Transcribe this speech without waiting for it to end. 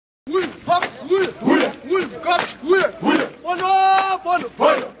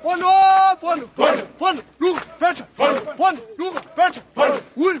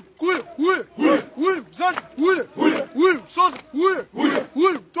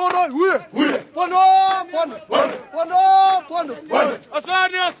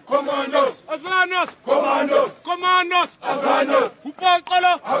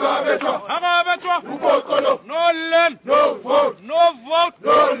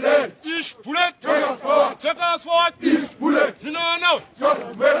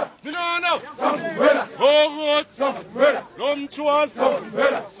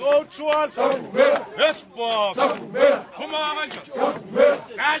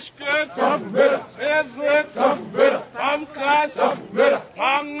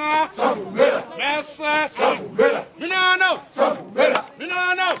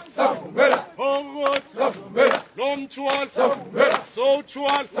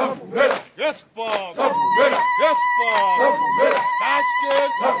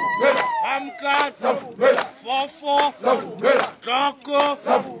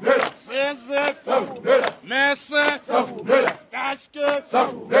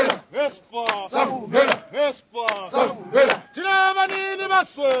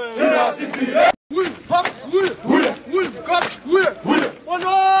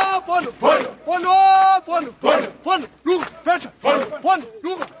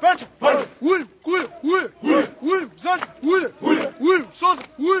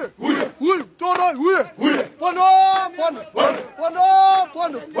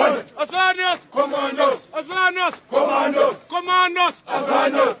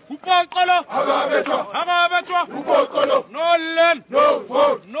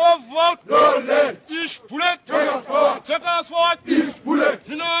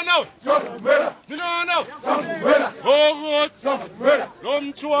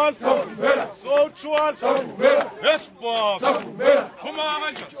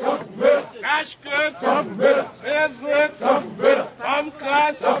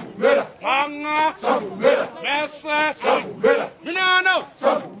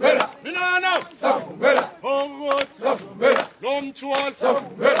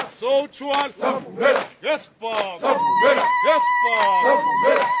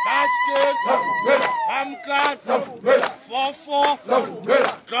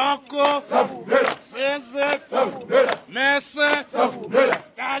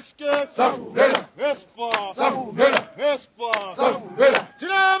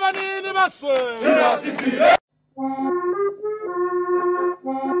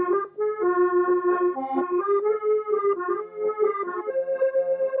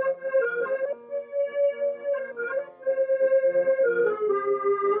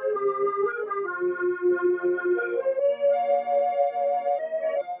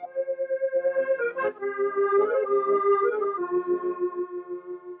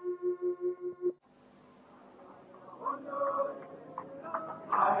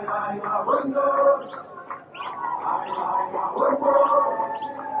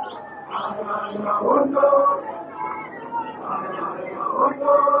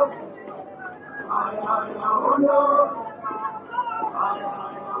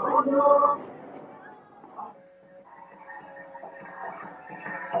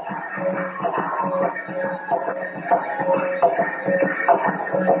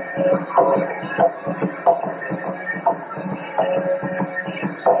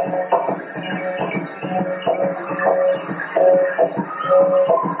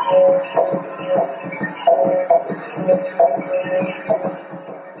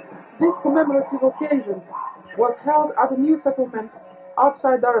This commemorative occasion was held at a new settlement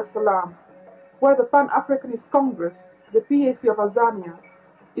outside Dar es Salaam, where the Pan-Africanist Congress, the PAC of Tanzania,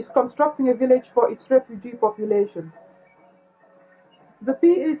 is constructing a village for its refugee population. The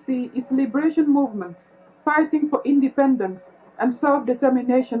PAC is a liberation movement fighting for independence and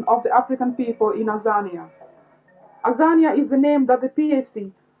self-determination of the African people in Tanzania. Tanzania is the name that the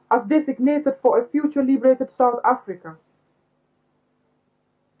PAC has designated for a future liberated South Africa.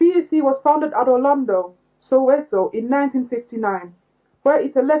 PAC was founded at Orlando, Soweto in 1959, where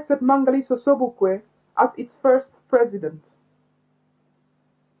it elected Mangaliso Sobukwe as its first president.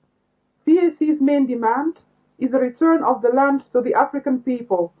 PAC's main demand is the return of the land to the African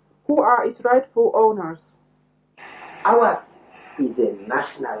people, who are its rightful owners. Ours is a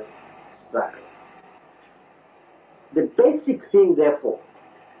national struggle. The basic thing, therefore,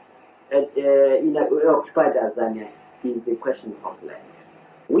 in occupied Tanzania is the question of land.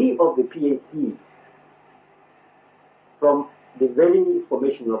 We of the PAC, from the very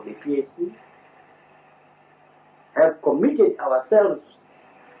formation of the PAC, have committed ourselves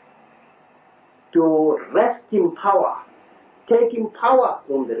to wresting power taking power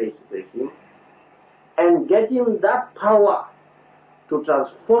from the racist regime and getting that power to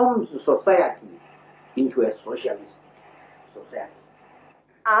transform the society into a socialist society.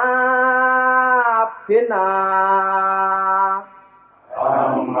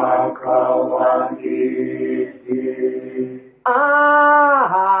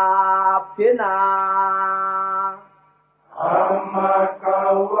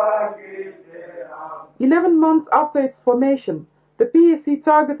 "11 months after its formation, the PAC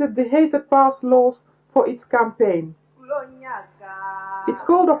targeted the hated past laws for its campaign. It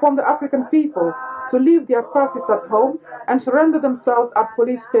called upon the African people to leave their passes at home and surrender themselves at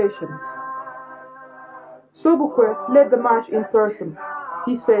police stations. Sobukwe led the march in person.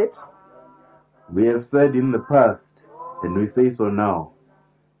 He said, "We have said in the past, and we say so now,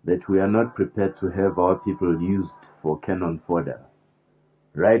 that we are not prepared to have our people used for cannon fodder.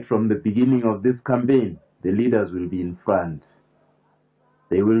 Right from the beginning of this campaign, the leaders will be in front.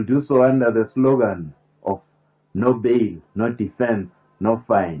 They will do so under the slogan of no bail, no defense, no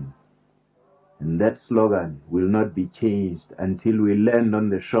fine. And that slogan will not be changed until we land on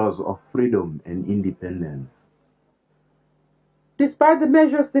the shores of freedom and independence." Despite the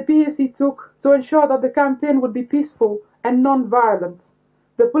measures the PAC took to ensure that the campaign would be peaceful and non-violent,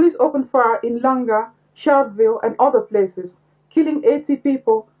 the police opened fire in Langa, Sharpeville, and other places, killing 80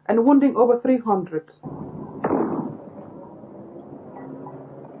 people and wounding over 300.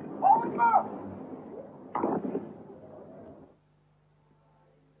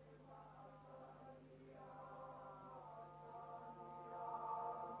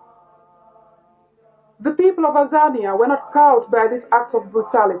 The people of Tanzania were not cowed by this act of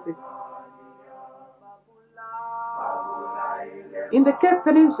brutality. In the Cape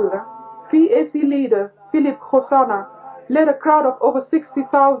Peninsula, PAC leader Philip Hosanna led a crowd of over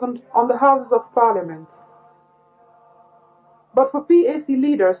 60,000 on the Houses of Parliament. But for PAC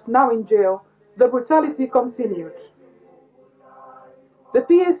leaders now in jail, the brutality continued. The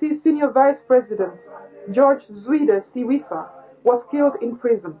PAC senior vice president, George Zwide Siwisa, was killed in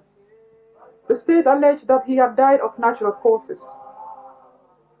prison. The state alleged that he had died of natural causes.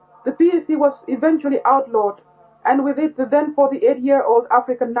 The PAC was eventually outlawed, and with it the then 48-year-old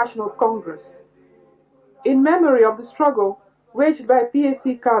African National Congress. In memory of the struggle waged by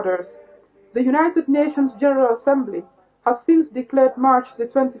PAC cadres, the United Nations General Assembly has since declared March the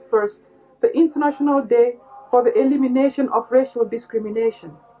 21st the International Day for the Elimination of Racial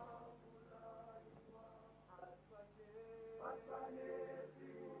Discrimination.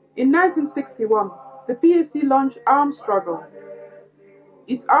 In 1961, the PAC launched armed struggle.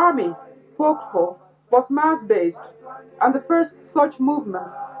 Its army, fought for, was mass-based, and the first such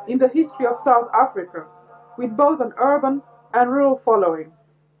movement in the history of South Africa, with both an urban and rural following.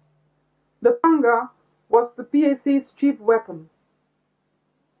 The panga was the PAC's chief weapon.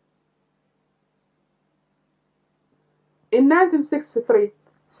 In 1963,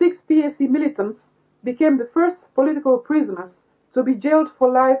 6 PAC militants became the first political prisoners to be jailed for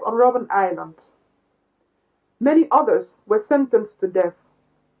life on Robben Island. Many others were sentenced to death.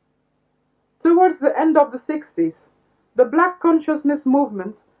 Towards the end of the 60s, the Black Consciousness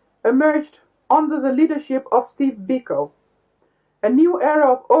movement emerged under the leadership of Steve Biko. A new era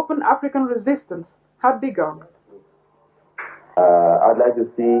of open African resistance had begun. I'd like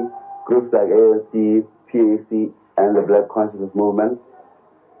to see groups like ANC, PAC, and the Black Consciousness movement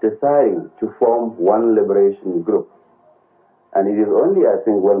deciding to form one liberation group. And it is only, I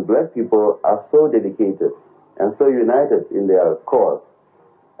think, when black people are so dedicated and so united in their cause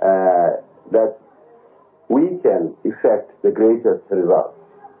that we can effect the greatest results.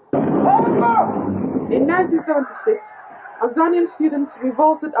 In 1976, Tanzanian students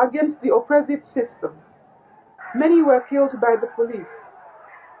revolted against the oppressive system. Many were killed by the police.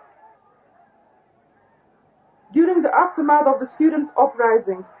 During the aftermath of the students'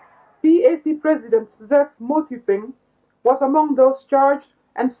 uprisings, PAC President Zef Motuping was among those charged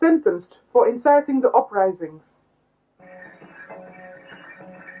and sentenced for inciting the uprisings.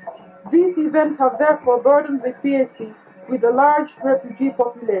 These events have therefore burdened the PAC with a large refugee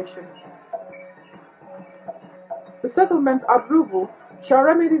population. The settlement at Ruvu shall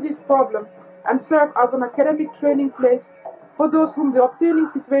remedy this problem and serve as an academic training place for those whom the obtaining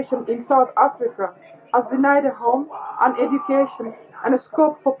situation in South Africa has denied a home, an education, and a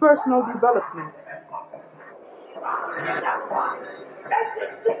scope for personal development.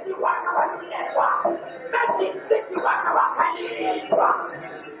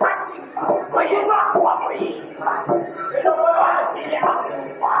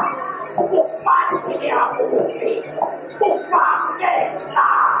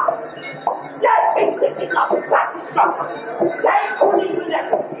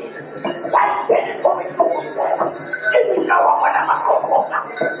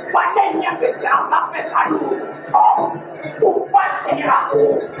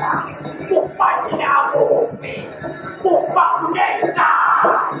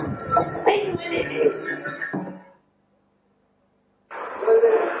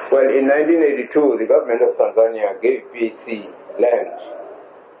 Well, in 1982, the government of Tanzania gave PAC land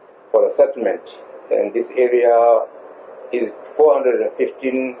for a settlement, and this area is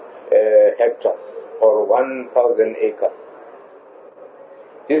 415 hectares, or 1,000 acres.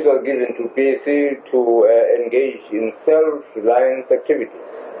 This was given to PAC to engage in self-reliance activities.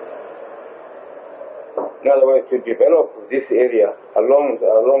 In other words, to develop this area along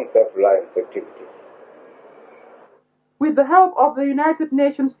self-reliance activities. With the help of the United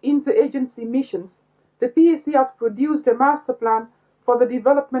Nations interagency missions, the PAC has produced a master plan for the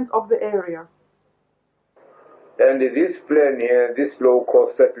development of the area. And this plan here, this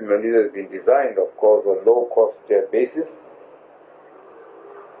low-cost settlement, it has been designed, of course, on low-cost basis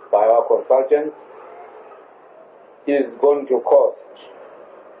by our consultants. It is going to cost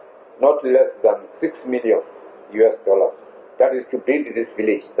not less than $6 million US. That is to build this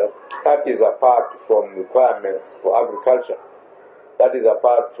village. That is apart from requirements for agriculture. That is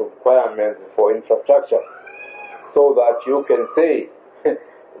apart from requirements for infrastructure. So that you can say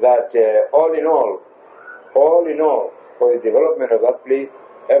that all in all, for the development of that place,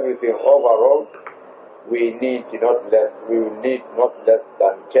 everything overall, we will need not less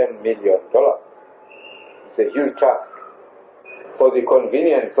than $10 million. It's a huge task. For the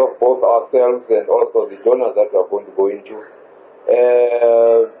convenience of both ourselves and also the donors that we are going to go into,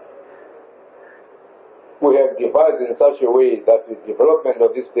 we have devised in such a way that the development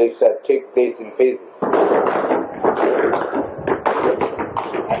of this place shall take place in phases.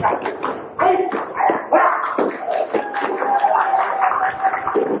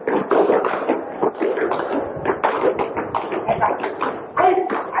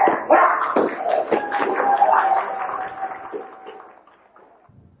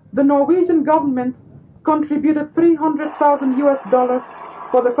 The Norwegian government contributed $300,000 US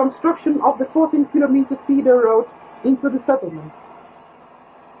for the construction of the 14-kilometer feeder road into the settlement.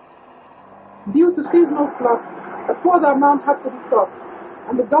 Due to seasonal floods, a further amount had to be sought,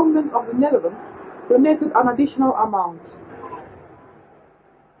 and the government of the Netherlands donated an additional amount.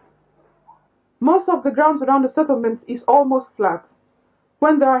 Most of the ground around the settlement is almost flat.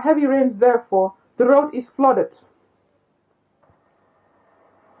 When there are heavy rains, therefore, the road is flooded.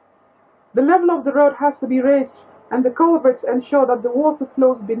 The level of the road has to be raised, and the culverts ensure that the water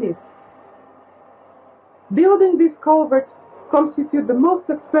flows beneath. Building these culverts constitute the most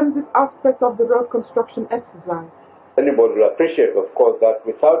expensive aspect of the road construction exercise. Anybody will appreciate, of course, that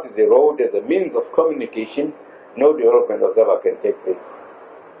without the road as a means of communication, no development whatsoever can take place.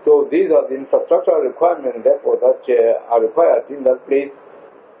 So these are the infrastructural requirements, therefore, that are required in that place.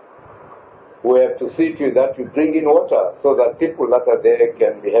 We have to see to it that we bring in water so that people that are there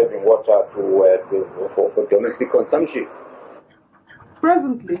can be having water for domestic consumption.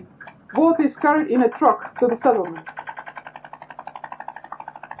 Presently, water is carried in a truck to the settlement.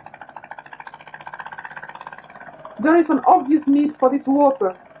 There is an obvious need for this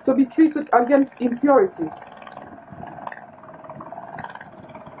water to be treated against impurities.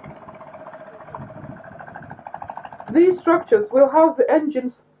 These structures will house the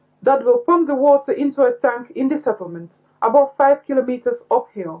engines that will pump the water into a tank in the settlement, about 5 kilometers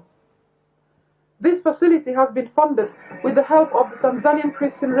uphill. This facility has been funded with the help of the Tanzanian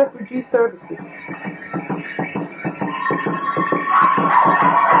Christian Refugee Services.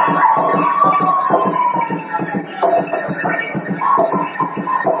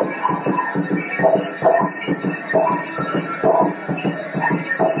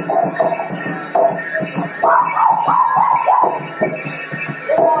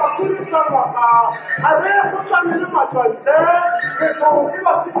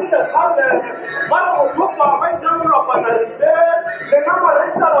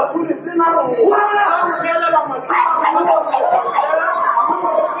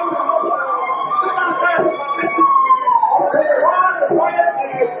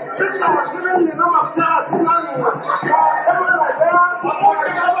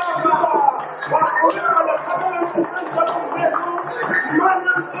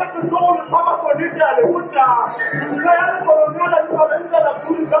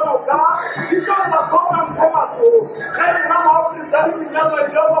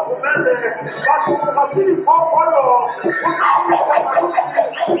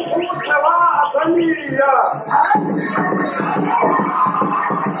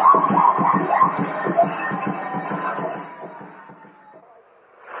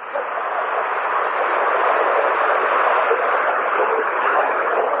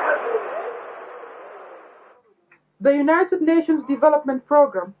 United Nations Development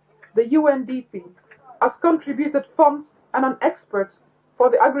Programme, the UNDP, has contributed funds and an expert for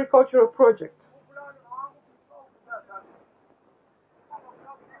the agricultural project.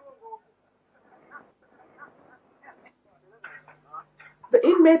 The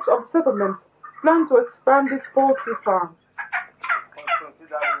inmates of the settlement plan to expand this poultry farm.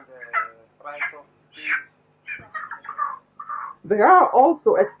 They are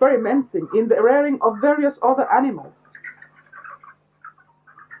also experimenting in the rearing of various other animals.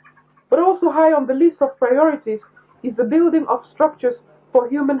 But also high on the list of priorities is the building of structures for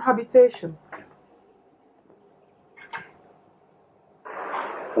human habitation.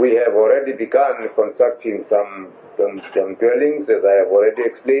 We have already begun constructing some dwellings, as I have already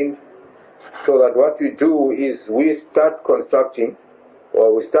explained, so that what we do is we start constructing,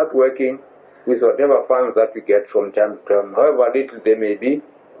 or we start working with whatever funds that we get from time to time, however little they may be.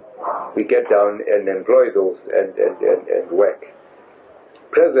 We get down and employ those and work.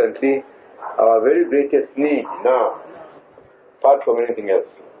 Presently, our very greatest need now, apart from anything else,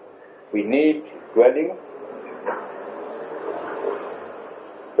 we need dwellings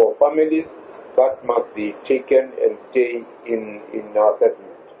for families that must be taken and stay in our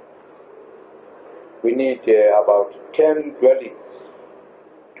settlement. We need about 10 dwellings,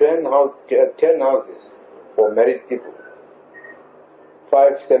 10 houses for married people,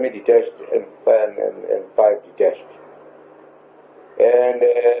 5 semi-detached and 5 detached. And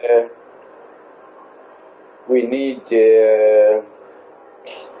we need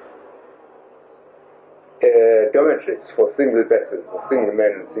dormitories for single persons, for single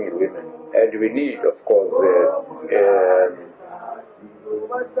men and single women. And we need, of course,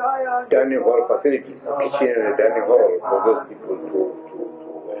 dining hall facilities, kitchen and dining hall for those people to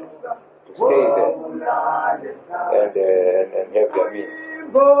stay there and have their meals.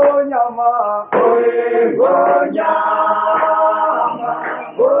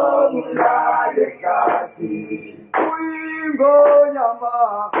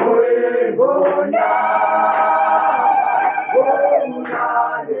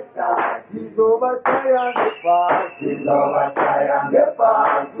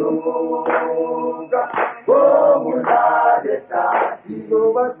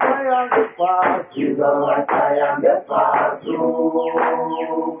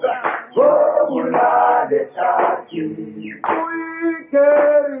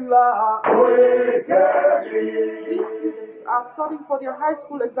 These students are studying for their high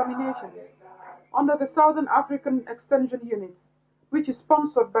school examinations under the Southern African Extension Unit, which is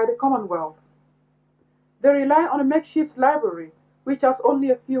sponsored by the Commonwealth. They rely on a makeshift library, which has only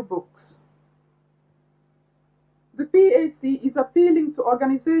a few books. The PAC is appealing to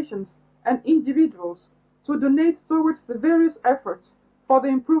organizations and individuals to donate towards the various efforts for the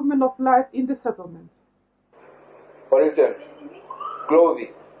improvement of life in the settlement. For instance,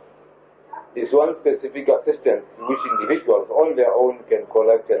 clothing is one specific assistance which individuals on their own can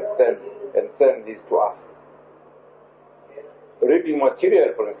collect and send this to us. Reading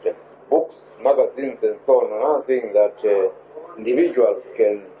material, for instance, books, magazines, and so on, another thing that individuals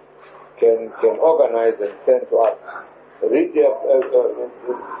can organize and send to us. Read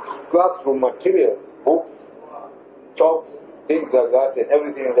classroom material, books, chalks, things like that, and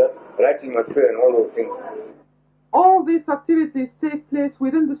everything like that, writing material and all those things. All these activities take place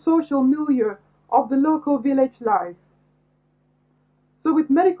within the social milieu of the local village life. So with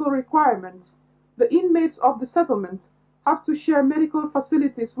medical requirements, the inmates of the settlement have to share medical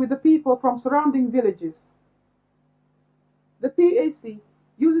facilities with the people from surrounding villages. The PAC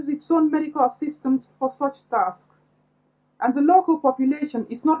uses its own medical assistants for such tasks, and the local population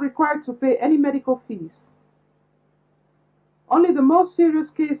is not required to pay any medical fees. Only the most serious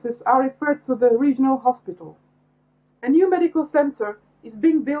cases are referred to the regional hospital. A new medical center is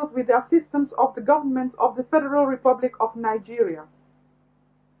being built with the assistance of the government of the Federal Republic of Nigeria.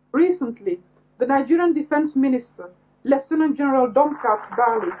 Recently, the Nigerian Defense Minister, Lieutenant General Domkat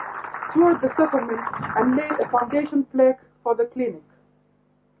Bali, toured the settlement and laid a foundation plaque for the clinic.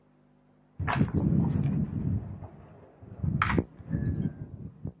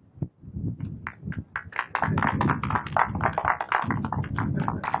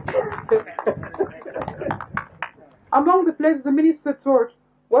 Among the places the minister toured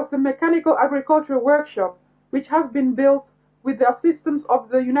was the mechanical agriculture workshop, which has been built with the assistance of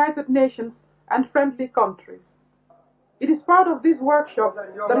the United Nations and friendly countries. It is part of this workshop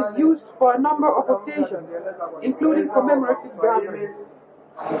that is used for a number of occasions, including commemorative gatherings.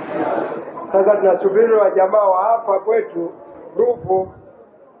 Sasa tunasubiri wajamaa wa hapa kwetu Ruvu,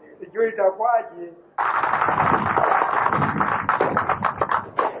 sijui itakwaje.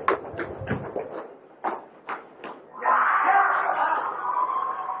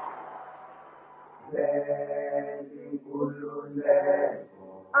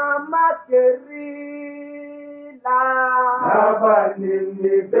 Amakerila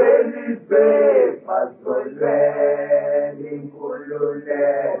abanini belize bazolweni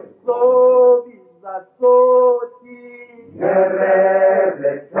inkululeko sobiza soti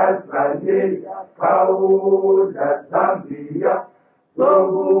Nyerere Tanzania Kaunda Zambia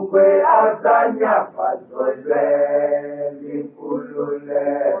Zongukwe Azania bazolweni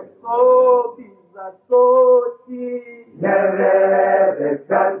inkululeko sobiza soti Nyerere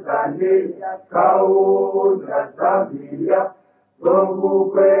Tanzania Kaunda Zambia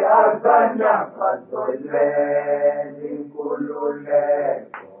Zongukwe Azania bazolweni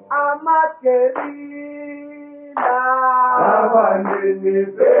inkululeko Amakerila abanini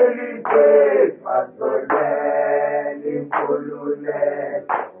belize bazolweni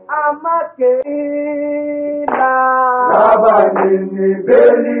inkululeko Amakerila abanini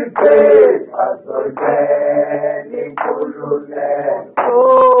belize bazolweni inkululeko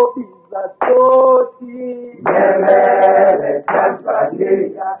sobiza soti Nyerere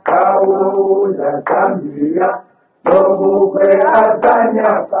Tanzania Kaunda Zambia Zongukwe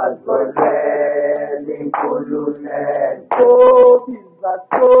Azania bazolweni inkululeko sobiza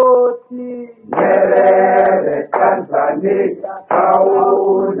soti Nyerere Tanzania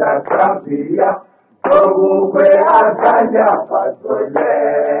Kaunda Zambia Zongukwe Azania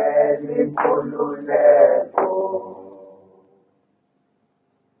bazolweni inkululeko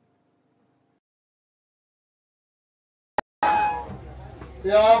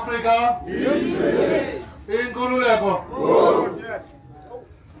ya Afrika inkululeko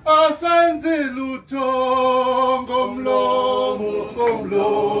asenzi lutho ngomlomo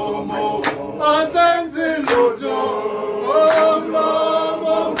asenzi lutho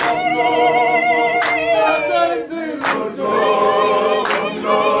ngomlomo asenzi lutho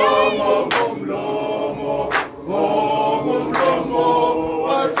ngomlomo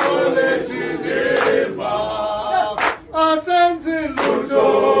wasole Geneva asenzi lutho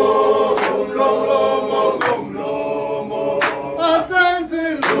ngomlomo asenzi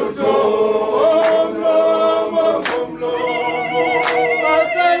lutho ngomlomo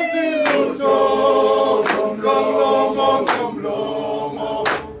asenzi lutho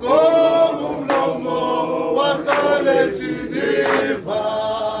ngomlomo wasale Geneva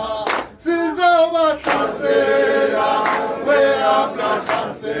sizobahlasela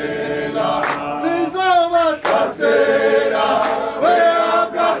beabahlasela sizobahlasela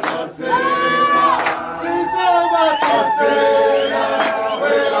beabahlasela sizobahlasela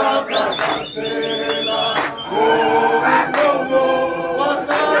beabahlasela ngomlomo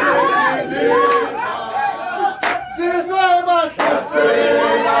wasale Geneva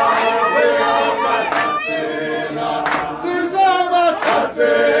sizobahlasela beabahlasela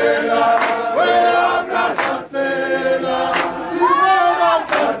sizobahlasela beabahlasela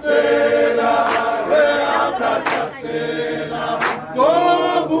sizobahlasela beabahlasela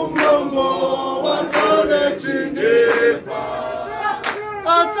ngomlomo wasale Geneva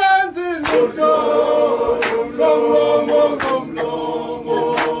asenzi lutho ngomlomo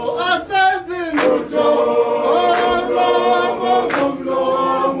asenzi lutho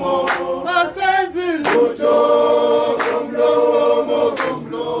ngomlomo asenzi lutho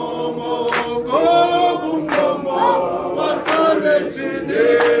ngomlomo wasale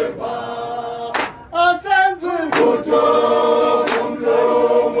Geneva asenzi lutho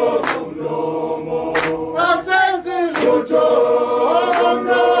ngomlomo asenzi lutho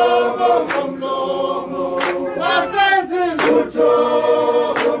ngomlomo asenzi lutho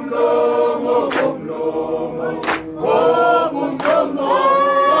ngomlomo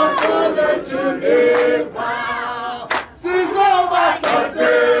wasale Geneva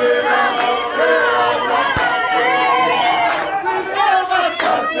sizobahlasela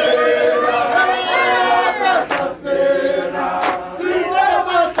sizobahlasela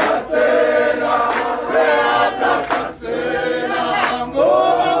sizobahlasela beabahlasela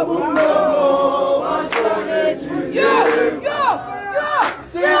ngomlomo wasale Geneva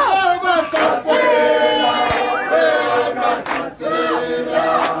sizobahlasela beabahlasela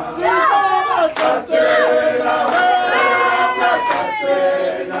sizobahlasela